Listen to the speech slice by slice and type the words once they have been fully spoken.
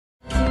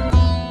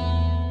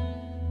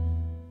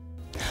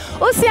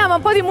Usiamo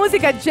un po' di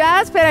musica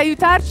jazz per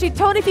aiutarci a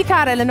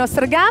tonificare le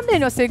nostre gambe e i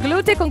nostri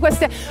glutei con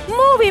questi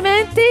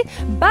movimenti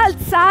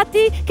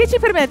balzati che ci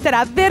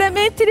permetterà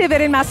veramente di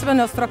avere il massimo del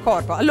nostro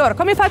corpo. Allora,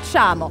 come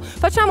facciamo?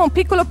 Facciamo un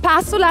piccolo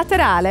passo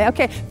laterale,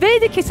 ok?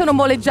 Vedi che sono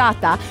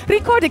molleggiata?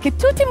 Ricordi che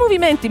tutti i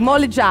movimenti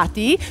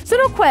molleggiati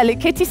sono quelli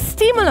che ti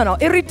stimolano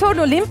il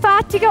ritorno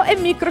linfatico e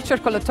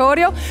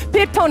microcircolatorio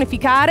per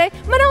tonificare,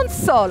 ma non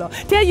solo,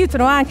 ti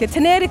aiutano anche a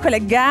tenere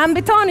quelle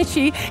gambe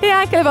tonici e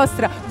anche le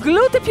vostre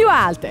glute più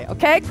alte,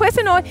 ok?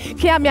 Questo noi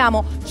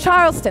chiamiamo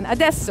Charleston.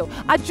 Adesso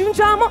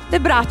aggiungiamo le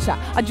braccia,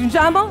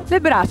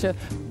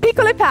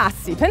 piccoli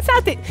passi,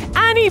 pensate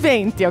anni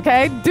 20,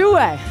 ok?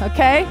 2,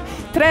 ok?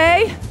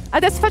 3,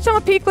 adesso facciamo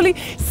piccoli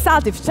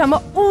salti,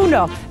 facciamo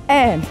 1,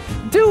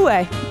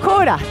 2,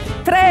 ancora,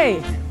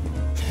 3,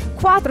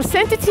 4,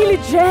 sentiti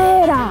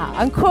leggera,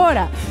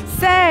 ancora,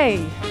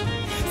 6,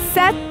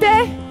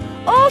 7,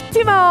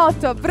 ultimo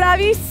 8,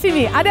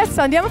 bravissimi! Adesso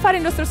andiamo a fare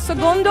il nostro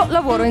secondo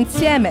lavoro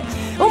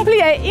insieme. Un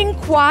plié in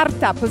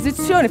quarta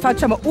posizione,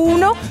 facciamo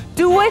 1,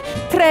 2,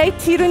 3,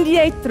 tiro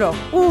indietro,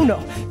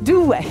 1,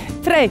 2,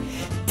 3,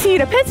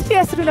 tira, pensi di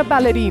essere una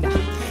ballerina,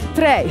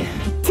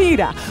 3,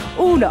 tira,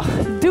 1,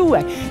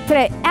 2,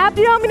 3,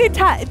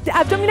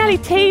 addominali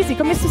tesi,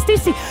 come se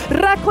stessi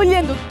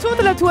raccogliendo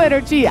tutta la tua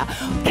energia,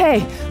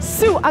 ok,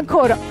 su,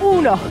 ancora,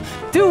 1,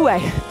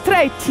 2,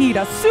 3,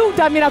 tira, su,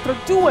 dammi un altro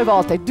 2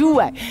 volte,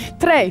 2,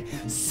 3,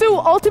 su,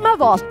 ultima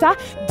volta,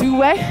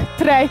 2,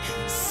 3,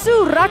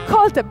 su,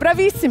 raccolta,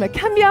 bravissime,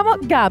 cambiamo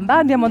gamba,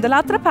 andiamo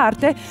dall'altra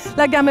parte,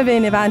 la gamba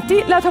viene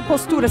avanti, la tua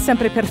postura è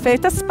sempre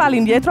perfetta, spalle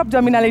indietro,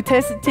 addominali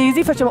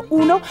tesi, facciamo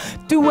 1,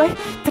 2,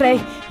 3,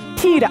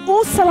 tira,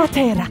 usa la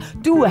terra,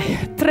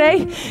 2,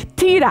 3,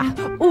 tira,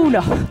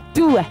 1,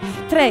 2,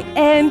 3,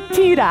 e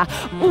tira,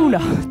 1,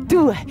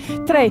 2,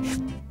 3,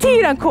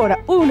 tira ancora,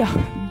 1,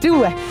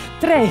 2,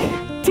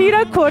 3, tira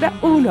ancora,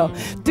 1,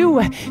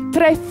 2,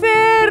 3,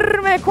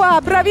 ferme qua,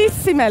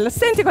 bravissime,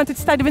 senti quanto ti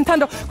stai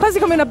diventando quasi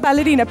come una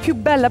ballerina, più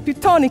bella, più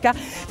tonica,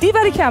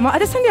 divarichiamo,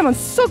 adesso andiamo in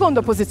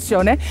seconda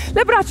posizione,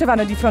 le braccia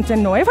vanno di fronte a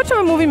noi e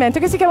facciamo un movimento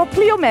che si chiama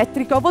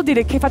pliometrico, vuol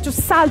dire che faccio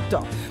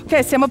salto,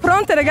 ok, siamo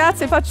pronte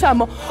ragazzi,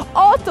 facciamo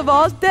 8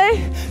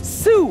 volte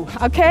su,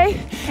 ok,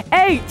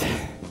 8,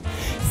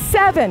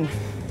 7,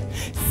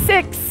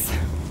 6,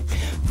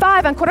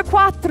 5, ancora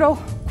 4,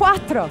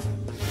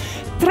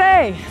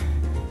 3,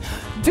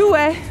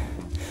 2,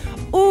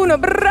 1,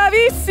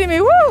 bravissimi!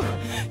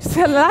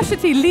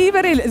 Lasciati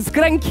liberi,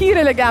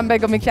 sgranchire le gambe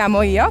come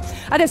chiamo io.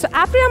 Adesso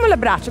apriamo le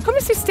braccia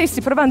come se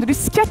stessi provando di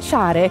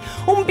schiacciare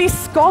un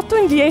biscotto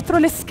indietro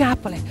le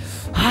scapole.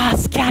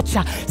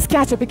 Schiaccia,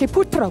 schiaccia, perché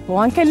purtroppo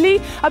anche lì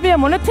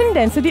abbiamo una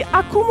tendenza di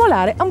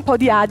accumulare un po'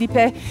 di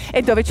adipe.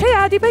 E dove c'è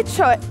adipe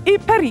c'è il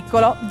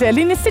pericolo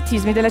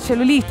dell'inestetismo e della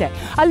cellulite.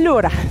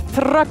 Allora,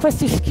 tra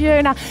queste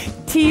schiena,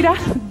 tira,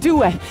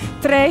 2,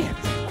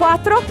 3,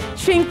 4,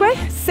 5,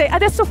 6,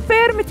 adesso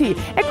fermati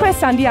e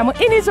questa andiamo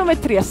in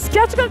isometria,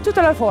 schiaccia con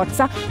tutta la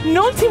forza,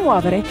 non ti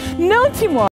muovere, non ti muovere.